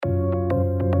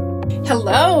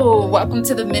Hello, welcome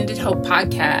to the Mended Hope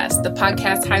Podcast, the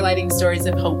podcast highlighting stories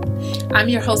of hope. I'm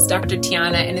your host, Dr.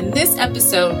 Tiana, and in this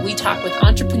episode, we talk with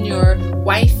entrepreneur,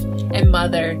 wife, and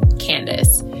mother,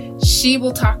 Candace. She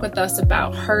will talk with us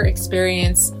about her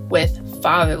experience with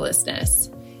fatherlessness.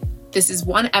 This is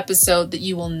one episode that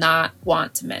you will not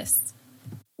want to miss.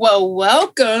 Well,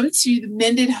 welcome to the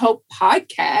Mended Hope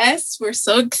Podcast. We're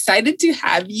so excited to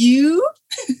have you.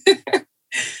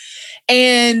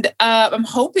 And I'm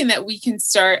hoping that we can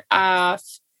start off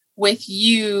with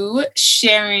you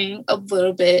sharing a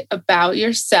little bit about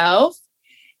yourself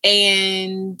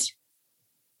and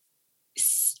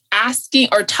asking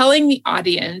or telling the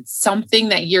audience something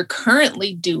that you're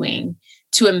currently doing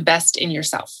to invest in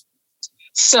yourself.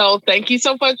 So thank you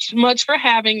so much for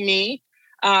having me.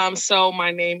 So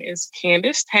my name is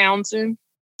Candace Townsend.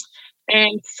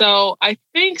 And so I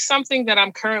think something that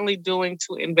I'm currently doing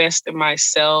to invest in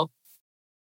myself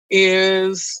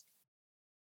is,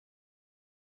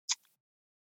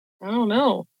 I don't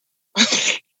know.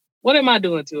 What am I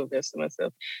doing to invest in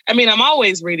myself? I mean, I'm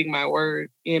always reading my word,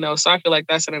 so I feel like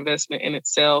that's an investment in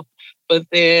itself. But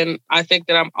then I think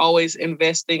that I'm always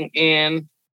investing in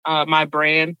my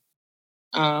brand.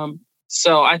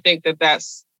 So I think that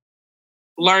that's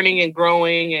learning and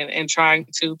growing and trying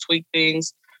to tweak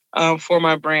things for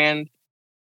my brand.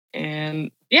 And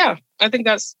yeah, I think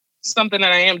that's something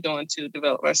that I am doing to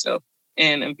develop myself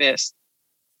and invest.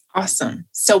 Awesome.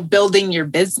 So building your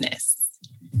business.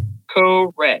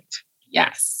 Correct.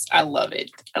 Yes, I love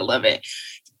it. I love it.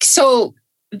 So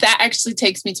that actually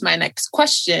takes me to my next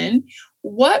question.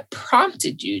 What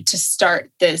prompted you to start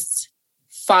this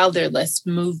fatherless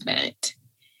movement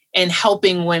and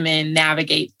helping women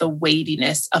navigate the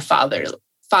weightiness of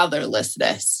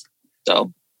fatherlessness?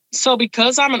 So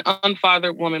because I'm an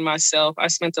unfathered woman myself, I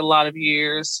spent a lot of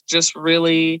years just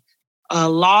really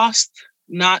lost,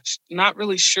 not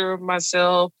really sure of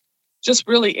myself, just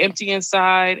really empty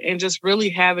inside and just really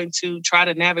having to try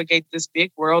to navigate this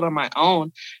big world on my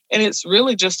own. And it's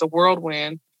really just a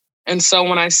whirlwind. And so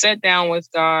when I sat down with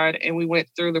God and we went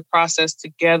through the process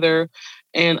together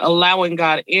and allowing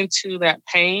God into that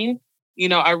pain,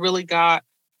 I really got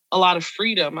a lot of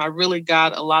freedom. I really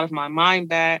got a lot of my mind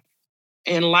back.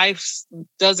 And life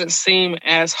doesn't seem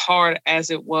as hard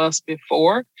as it was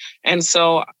before. And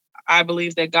so I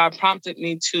believe that God prompted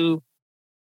me to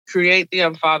create the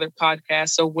Unfathered podcast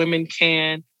so women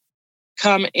can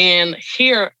come and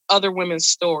hear other women's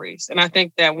stories. And I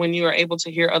think that when you are able to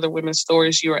hear other women's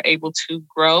stories, you are able to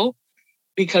grow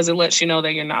because it lets you know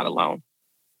that you're not alone.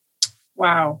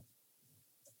 Wow.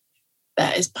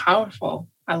 That is powerful.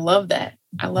 I love that.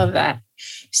 I love that.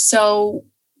 So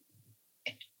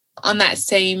on that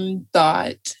same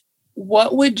thought,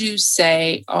 what would you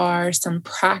say are some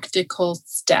practical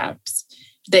steps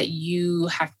that you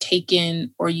have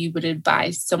taken or you would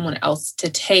advise someone else to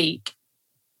take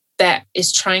that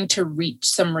is trying to reach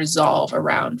some resolve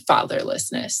around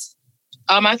fatherlessness?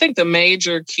 I think the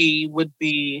major key would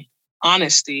be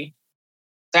honesty.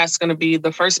 That's going to be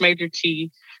the first major key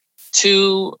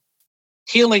to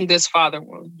healing this father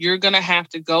wound. You're going to have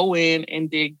to go in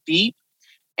and dig deep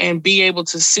and be able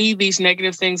to see these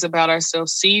negative things about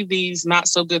ourselves, see these not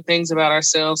so good things about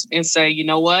ourselves and say, you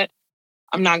know what?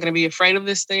 I'm not going to be afraid of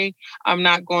this thing. I'm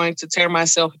not going to tear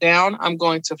myself down. I'm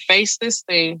going to face this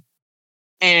thing.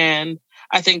 And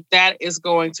I think that is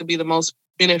going to be the most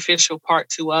beneficial part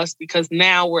to us because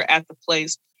now we're at the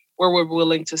place where we're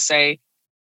willing to say,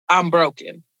 I'm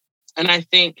broken. And I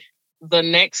think the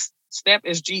next step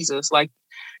is Jesus. Like,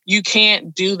 you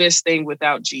can't do this thing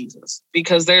without Jesus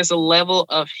because there's a level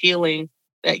of healing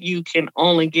that you can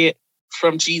only get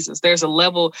from Jesus. There's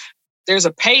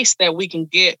a pace that we can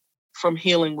get from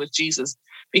healing with Jesus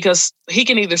because he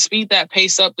can either speed that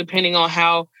pace up depending on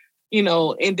how, in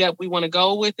depth we want to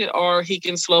go with it, or he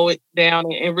can slow it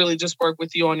down and really just work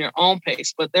with you on your own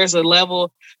pace. But there's a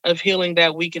level of healing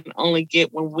that we can only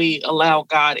get when we allow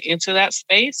God into that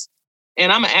space. And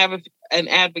I'm an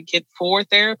advocate for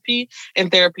therapy,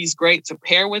 and therapy is great to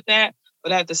pair with that.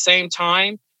 But at the same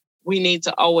time, we need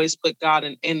to always put God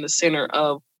in the center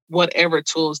of whatever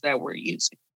tools that we're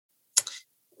using.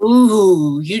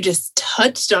 Ooh, you just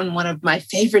touched on one of my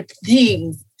favorite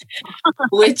things,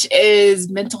 which is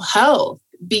mental health,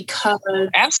 because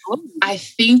Absolutely. I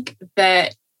think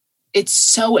that it's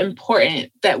so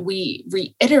important that we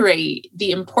reiterate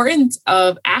the importance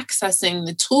of accessing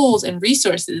the tools and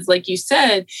resources, like you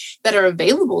said, that are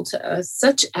available to us,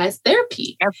 such as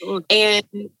therapy. Absolutely.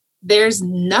 And there's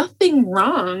nothing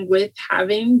wrong with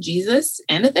having Jesus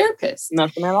and a therapist.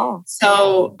 Nothing at all.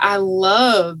 So I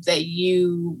love that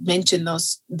you mentioned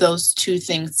those two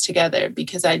things together,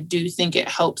 because I do think it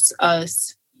helps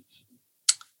us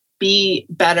be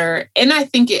better. And I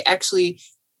think it actually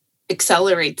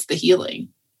accelerates the healing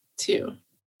too.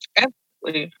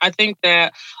 Absolutely. I think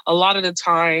that a lot of the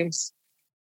times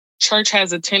church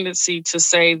has a tendency to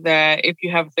say that if you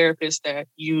have a therapist that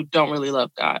you don't really love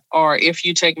God, or if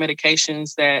you take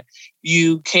medications that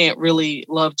you can't really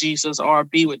love Jesus or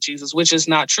be with Jesus, which is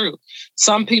not true.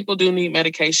 Some people do need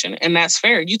medication, and that's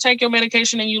fair. You take your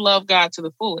medication and you love God to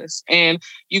the fullest, and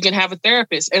you can have a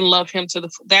therapist and love him to the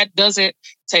full. That doesn't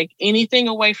take anything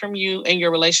away from you and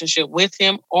your relationship with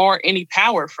him or any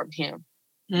power from him.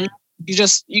 Mm-hmm.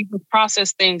 You can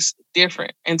process things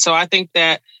different. And so I think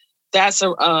that that's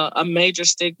a major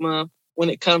stigma when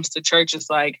it comes to church. It's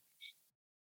like,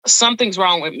 something's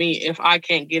wrong with me if I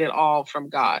can't get it all from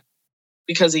God,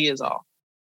 because he is all.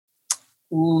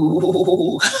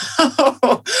 Ooh.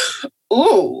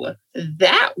 Ooh,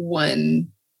 that one.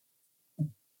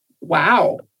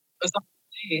 Wow.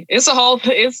 It's a whole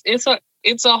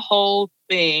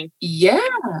thing. Yeah.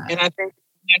 And I think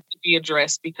it has to be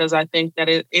addressed, because I think that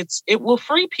it will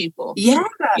free people. Yeah.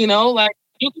 Like,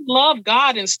 you can love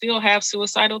God and still have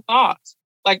suicidal thoughts.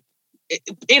 Like,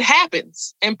 it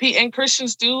happens, and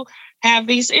Christians do have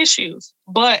these issues.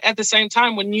 But at the same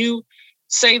time, when you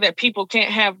say that people can't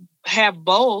have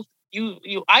both,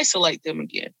 you isolate them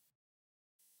again.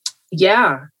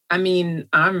 Yeah, I mean,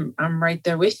 I'm right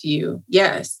there with you.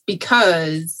 Yes,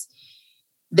 because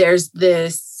there's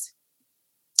this,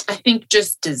 I think,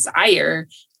 just desire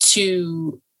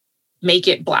to make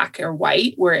it black or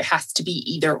white, where it has to be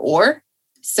either or.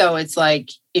 So it's like,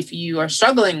 if you are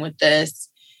struggling with this,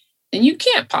 then you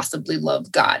can't possibly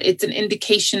love God. It's an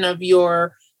indication of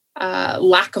your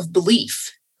lack of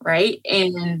belief, right?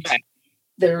 And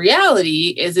the reality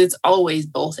is, it's always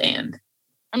both and.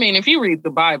 I mean, if you read the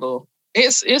Bible,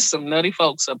 it's some nutty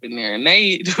folks up in there, and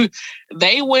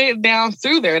they went down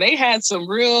through there. They had some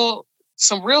real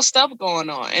stuff going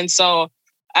on. And so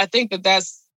I think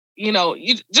that's, you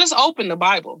just open the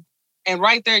Bible. And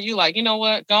right there, you like, you know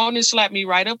what? Go on and slap me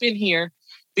right up in here,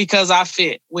 because I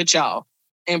fit with y'all.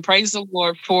 And praise the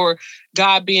Lord for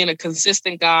God being a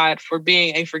consistent God, for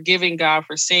being a forgiving God,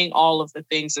 for seeing all of the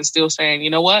things and still saying,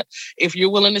 you know what? If you're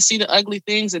willing to see the ugly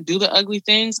things and do the ugly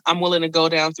things, I'm willing to go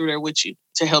down through there with you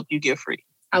to help you get free.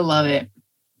 I love it.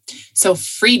 So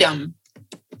freedom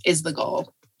is the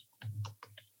goal.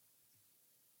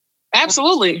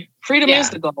 Absolutely. Freedom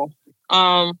is the goal.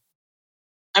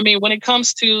 I mean, when it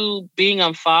comes to being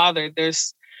unfathered,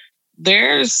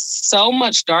 there's so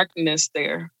much darkness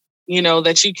there,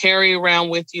 that you carry around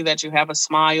with you, that you have a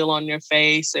smile on your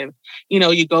face, and,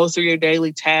 you go through your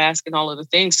daily task and all of the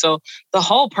things. So the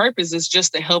whole purpose is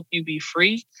just to help you be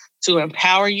free, to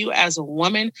empower you as a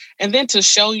woman, and then to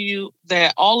show you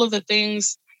that all of the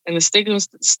things and the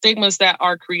stigmas that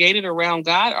are created around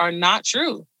God are not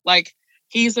true. Like,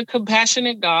 he's a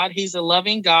compassionate God. He's a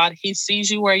loving God. He sees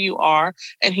you where you are,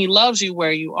 and he loves you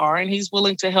where you are, and he's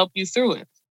willing to help you through it.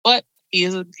 But he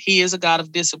is a God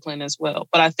of discipline as well.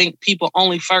 But I think people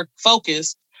only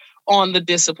focus on the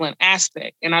discipline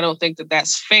aspect. And I don't think that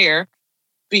that's fair,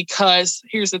 because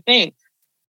here's the thing.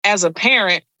 As a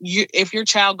parent, if your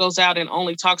child goes out and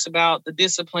only talks about the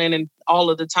discipline and all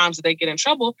of the times that they get in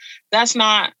trouble, that's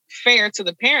not fair to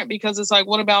the parent, because it's like,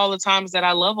 what about all the times that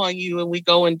I love on you and we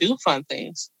go and do fun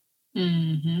things?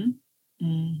 Mm-hmm.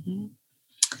 Mm-hmm.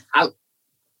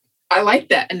 I like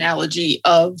that analogy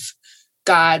of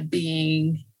God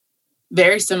being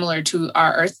very similar to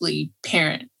our earthly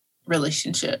parent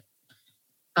relationship.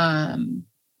 And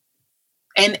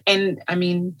I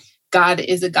mean, God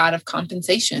is a God of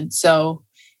compensation. So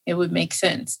it would make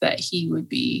sense that he would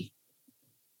be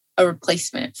a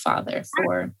replacement father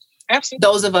for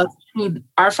those of us who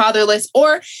are fatherless.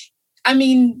 Or, I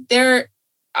mean, there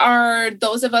are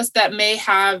those of us that may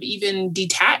have even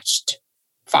detached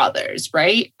fathers,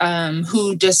 right?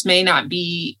 Who just may not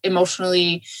be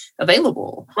emotionally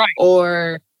available. Right.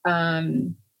 Or,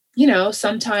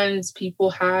 sometimes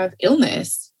people have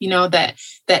illness,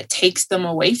 that takes them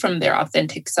away from their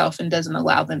authentic self and doesn't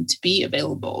allow them to be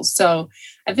available. So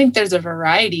I think there's a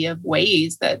variety of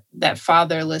ways that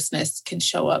fatherlessness can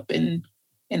show up in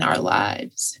our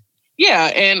lives.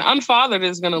 Yeah, and unfathered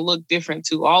is going to look different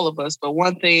to all of us. But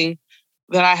one thing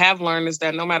that I have learned is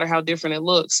that no matter how different it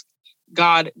looks,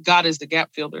 God is the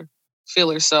gap filler.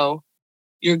 So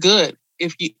you're good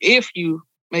if you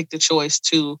make the choice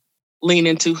to lean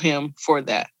into him for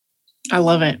that. I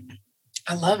love it.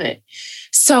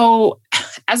 So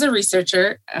as a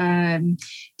researcher,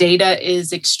 data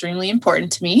is extremely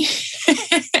important to me.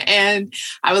 And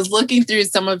I was looking through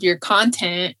some of your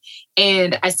content,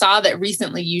 and I saw that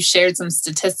recently you shared some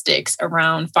statistics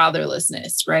around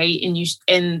fatherlessness, right? And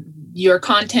your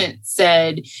content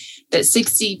said that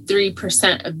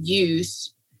 63% of youth,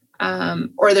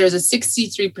 or there's a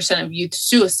 63% of youth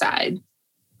suicide.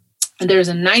 And there's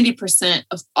a 90%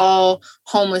 of all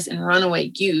homeless and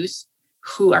runaway youth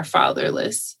who are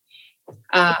fatherless.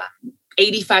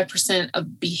 85% of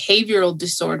behavioral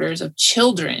disorders of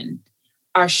children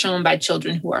are shown by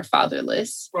children who are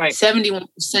fatherless. Right. 71%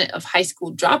 of high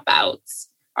school dropouts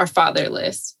are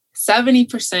fatherless.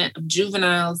 70% of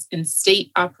juveniles in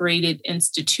state-operated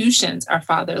institutions are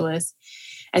fatherless.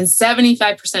 And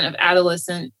 75% of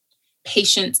adolescent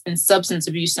patients in substance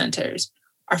abuse centers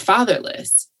are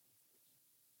fatherless.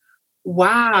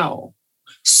 Wow.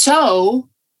 So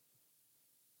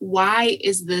why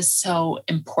is this so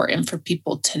important for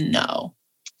people to know?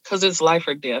 Because it's life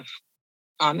or death,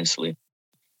 honestly.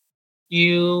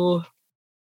 It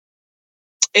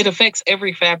affects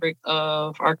every fabric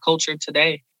of our culture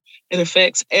today. It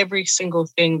affects every single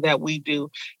thing that we do.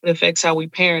 It affects how we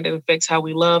parent. It affects how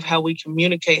we love, how we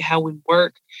communicate, how we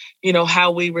work,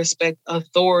 how we respect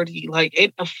authority. Like,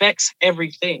 it affects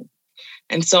everything.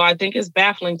 And so I think it's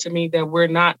baffling to me that we're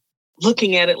not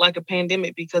looking at it like a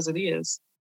pandemic, because it is.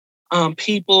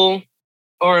 People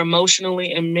are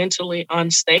emotionally and mentally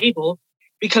unstable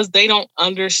because they don't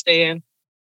understand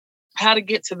how to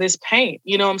get to this pain.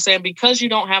 You know what I'm saying? Because you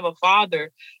don't have a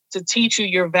father to teach you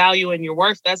your value and your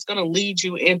worth, that's going to lead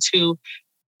you into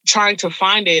trying to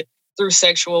find it through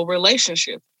sexual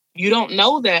relationships. You don't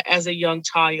know that as a young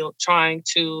child trying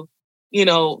to,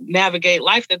 navigate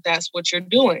life, that's what you're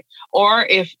doing. Or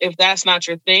if that's not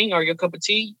your thing or your cup of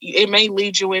tea, it may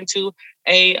lead you into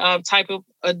a type of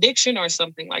addiction or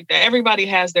something like that. Everybody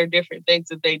has their different things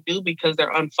that they do because they're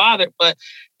unfathered. But,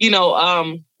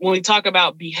 when we talk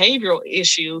about behavioral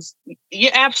issues,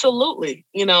 yeah, absolutely,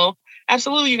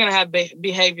 absolutely you're going to have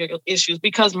behavioral issues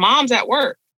because mom's at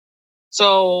work.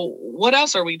 So what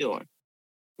else are we doing?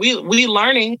 We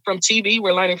learning from TV,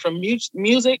 we're learning from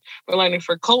music, we're learning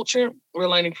from culture, we're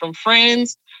learning from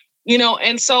friends,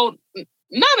 and so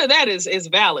none of that is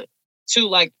valid to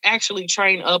like actually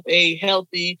train up a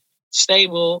healthy,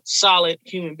 stable, solid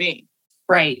human being.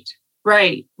 Right.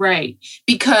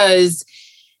 Because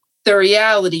the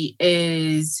reality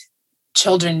is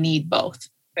children need both.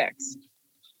 Facts.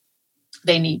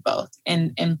 They need both.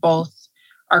 And both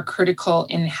are critical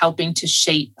in helping to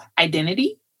shape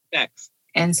identity. Facts.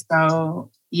 And so,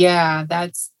 yeah,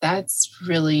 that's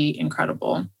really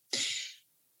incredible.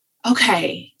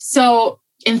 Okay. So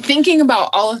in thinking about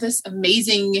all of this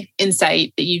amazing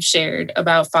insight that you've shared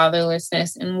about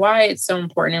fatherlessness and why it's so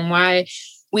important and why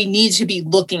we need to be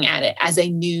looking at it as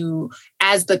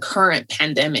the current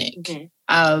pandemic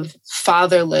of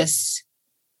fatherless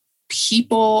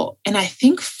people, and I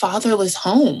think fatherless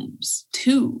homes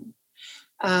too.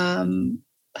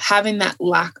 Having that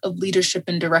lack of leadership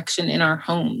and direction in our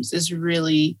homes is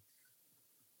really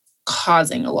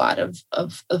causing a lot of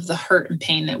the hurt and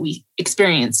pain that we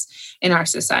experience in our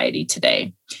society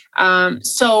today.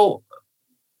 So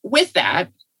with that,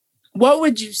 what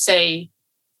would you say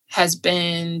has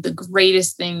been the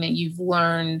greatest thing that you've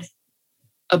learned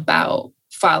about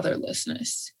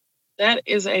fatherlessness? That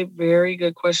is a very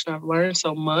good question. I've learned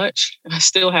so much, and I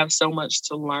still have so much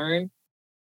to learn.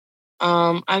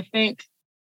 I think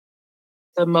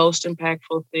the most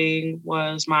impactful thing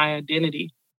was my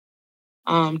identity.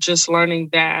 Just learning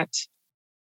that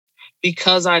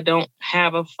because I don't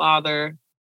have a father,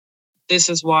 this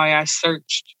is why I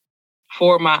searched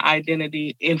for my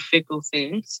identity in fickle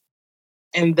things.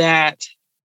 And that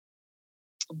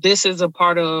this is a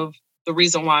part of the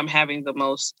reason why I'm having the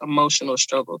most emotional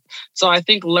struggle. So I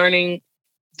think learning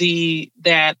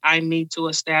that I need to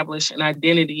establish an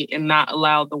identity and not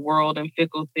allow the world and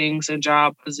fickle things and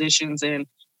job positions and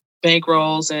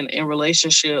bankrolls and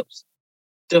relationships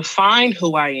define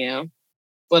who I am,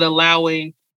 but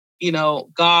allowing,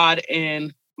 God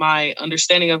and my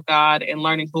understanding of God and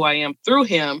learning who I am through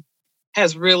him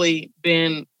has really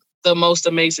been the most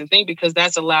amazing thing, because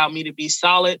that's allowed me to be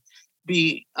solid,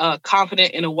 be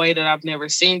confident in a way that I've never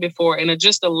seen before. And it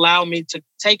just allowed me to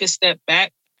take a step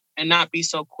back and not be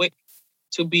so quick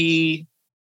to be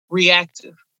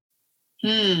reactive.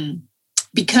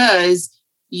 Because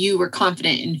you were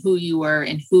confident in who you were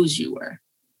and whose you were.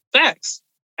 Facts.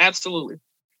 Absolutely.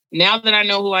 Now that I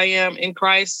know who I am in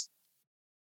Christ,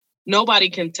 nobody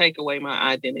can take away my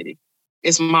identity.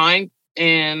 It's mine.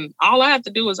 And all I have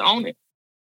to do is own it.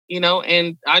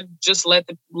 and I just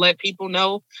let people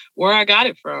know where I got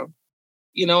it from,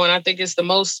 and I think it's the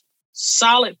most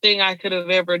solid thing I could have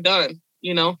ever done,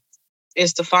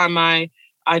 is to find my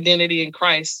identity in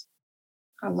Christ.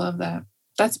 I love that.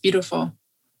 That's beautiful.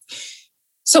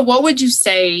 So what would you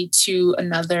say to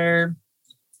another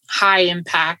high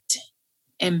impact,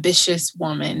 ambitious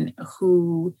woman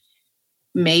who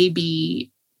may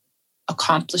be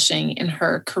accomplishing in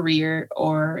her career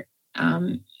or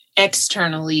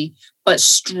externally, but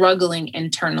struggling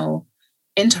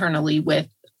internally with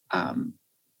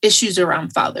issues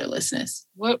around fatherlessness?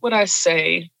 What would I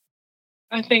say?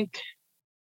 I think,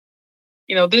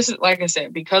 this is, like I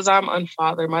said, because I'm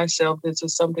unfathered myself, this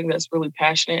is something that's really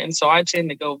passionate. And so I tend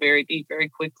to go very deep, very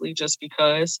quickly, just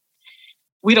because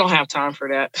we don't have time for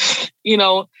that.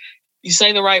 You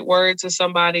say the right word to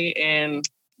somebody and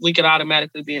we could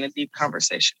automatically be in a deep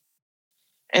conversation.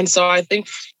 And so I think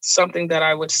something that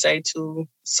I would say to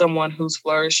someone who's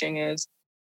flourishing is,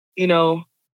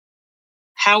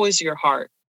 how is your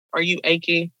heart? Are you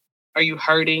aching? Are you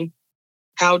hurting?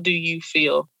 How do you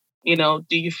feel? Do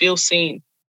you feel seen?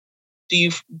 Do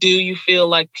you feel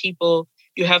like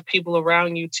you have people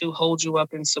around you to hold you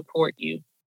up and support you?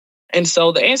 And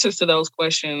so the answers to those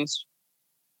questions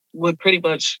would pretty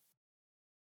much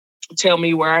tell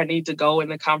me where I need to go in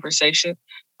the conversation.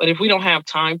 But if we don't have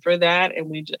time for that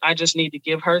and I just need to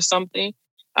give her something,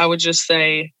 I would just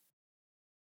say,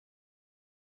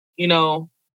 when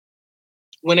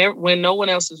no one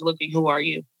else is looking, who are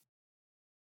you?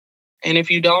 And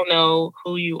if you don't know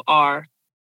who you are,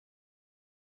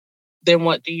 then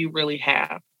what do you really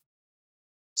have?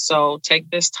 So take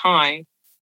this time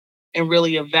and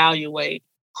really evaluate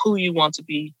who you want to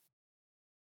be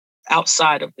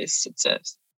outside of this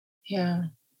success. Yeah.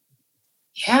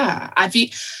 Yeah. I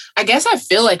guess I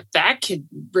feel like that could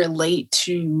relate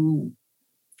to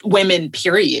women,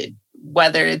 period,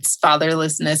 whether it's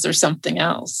fatherlessness or something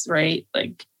else, right?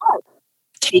 Like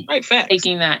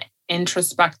taking that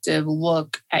introspective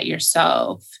look at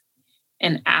yourself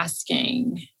and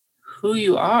asking who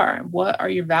you are, what are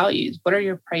your values, what are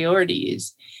your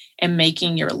priorities, and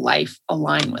making your life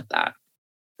align with that.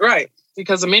 Right.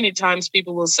 Because many times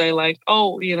people will say like,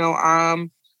 oh,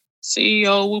 I'm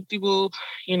CEO, whoop-de-whoop,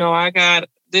 I got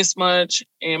this much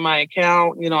in my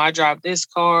account, I drive this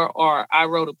car, or I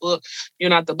wrote a book. You're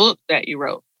not the book that you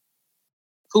wrote.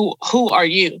 Who are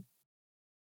you?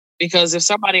 Because if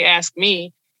somebody asks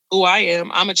me who I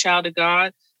am, I'm a child of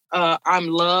God. I'm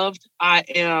loved. I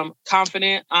am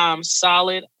confident. I'm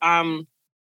solid. I'm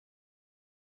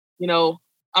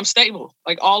stable.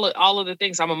 Like all of the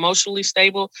things. I'm emotionally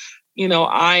stable.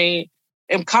 I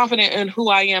am confident in who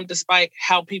I am despite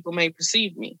how people may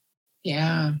perceive me.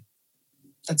 Yeah,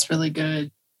 that's really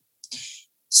good.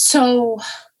 So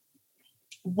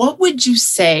what would you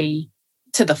say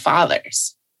to the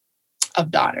fathers of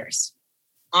daughters?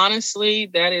 Honestly,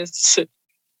 that is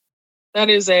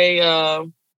a,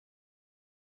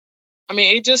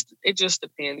 it just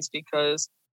depends, because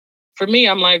for me,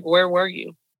 I'm like, where were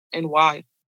you and why?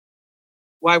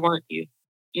 Why weren't you?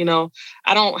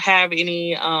 I don't have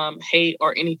any hate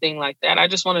or anything like that. I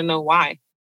just want to know why.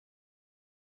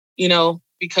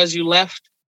 Because you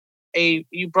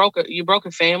broke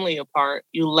a family apart.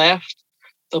 You left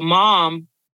the mom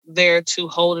there to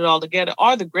hold it all together,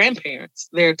 or the grandparents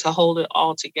there to hold it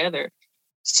all together.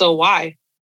 So why?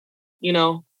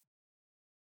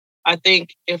 I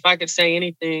think if I could say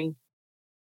anything,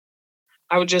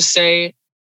 I would just say,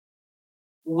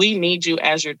 we need you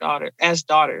as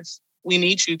daughters. We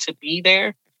need you to be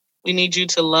there. We need you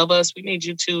to love us. We need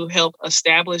you to help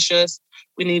establish us.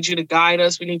 We need you to guide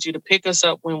us. We need you to pick us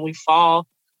up when we fall.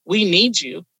 We need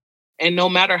you. And no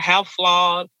matter how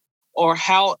flawed or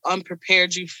how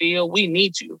unprepared you feel, we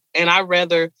need you. And I'd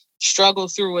rather struggle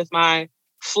through with my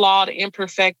flawed,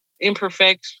 imperfect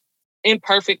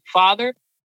father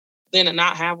than to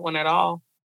not have one at all.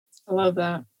 I love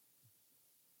that.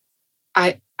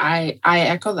 I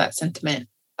echo that sentiment.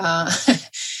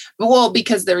 Well,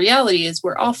 because the reality is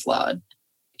we're all flawed,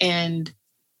 and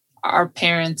our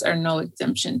parents are no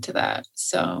exemption to that.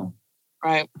 So,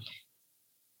 right.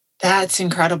 That's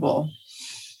incredible.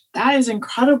 That is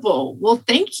incredible. Well,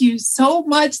 thank you so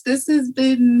much. This has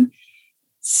been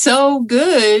so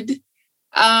good.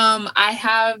 I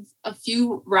have a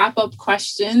few wrap-up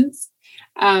questions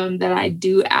that I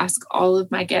do ask all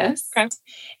of my guests. Okay.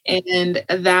 And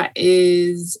that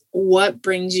is, what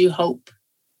brings you hope?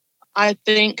 I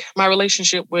think my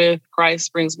relationship with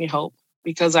Christ brings me hope,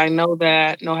 because I know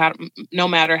that no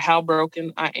matter how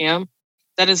broken I am,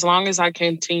 that as long as I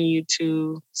continue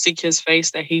to seek his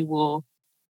face, that he will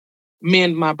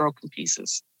mend my broken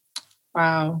pieces.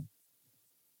 Wow.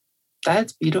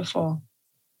 That's beautiful.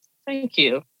 Thank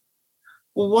you.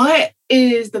 What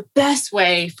is the best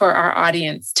way for our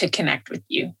audience to connect with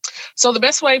you? So the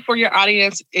best way for your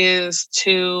audience is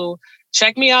to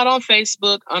check me out on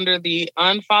Facebook under the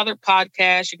Unfathered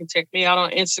Podcast. You can check me out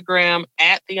on Instagram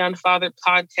at the Unfathered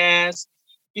Podcast.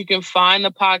 You can find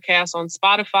the podcast on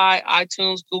Spotify,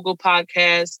 iTunes, Google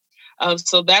Podcasts.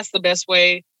 So that's the best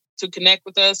way to connect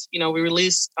with us. We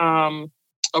release a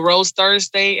Rose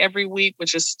Thursday every week,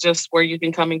 which is just where you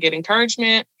can come and get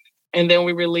encouragement. And then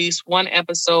we release one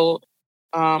episode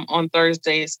on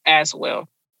Thursdays as well.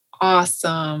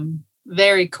 Awesome.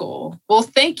 Very cool. Well,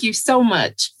 thank you so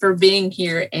much for being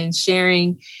here and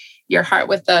sharing your heart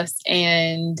with us.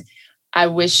 And I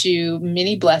wish you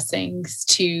many blessings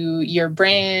to your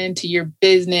brand, to your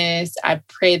business. I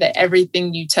pray that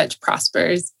everything you touch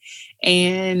prospers.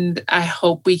 And I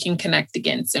hope we can connect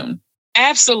again soon.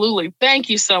 Absolutely. Thank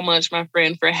you so much, my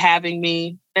friend, for having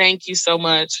me. Thank you so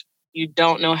much. You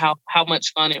don't know how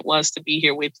much fun it was to be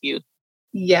here with you.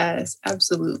 Yes,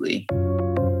 absolutely.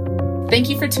 Thank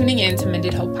you for tuning in to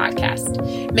Mended Hope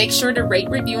Podcast. Make sure to rate,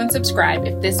 review, and subscribe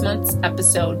if this month's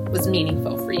episode was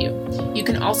meaningful for you. You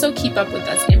can also keep up with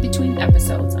us in between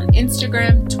episodes on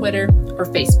Instagram, Twitter, or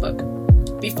Facebook.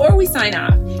 Before we sign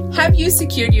off, have you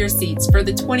secured your seats for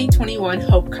the 2021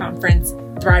 Hope Conference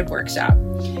Thrive Workshop?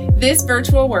 This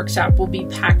virtual workshop will be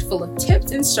packed full of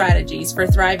tips and strategies for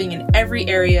thriving in every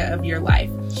area of your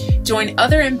life. Join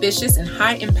other ambitious and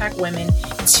high-impact women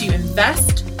to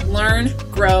invest, learn,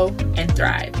 grow, and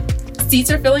thrive. Seats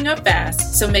are filling up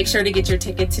fast, so make sure to get your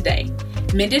ticket today.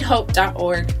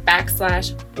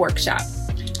 mendedhope.org/workshop.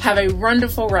 Have a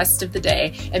wonderful rest of the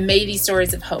day, and may these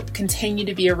stories of hope continue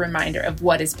to be a reminder of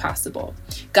what is possible.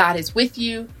 God is with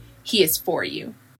you. He is for you.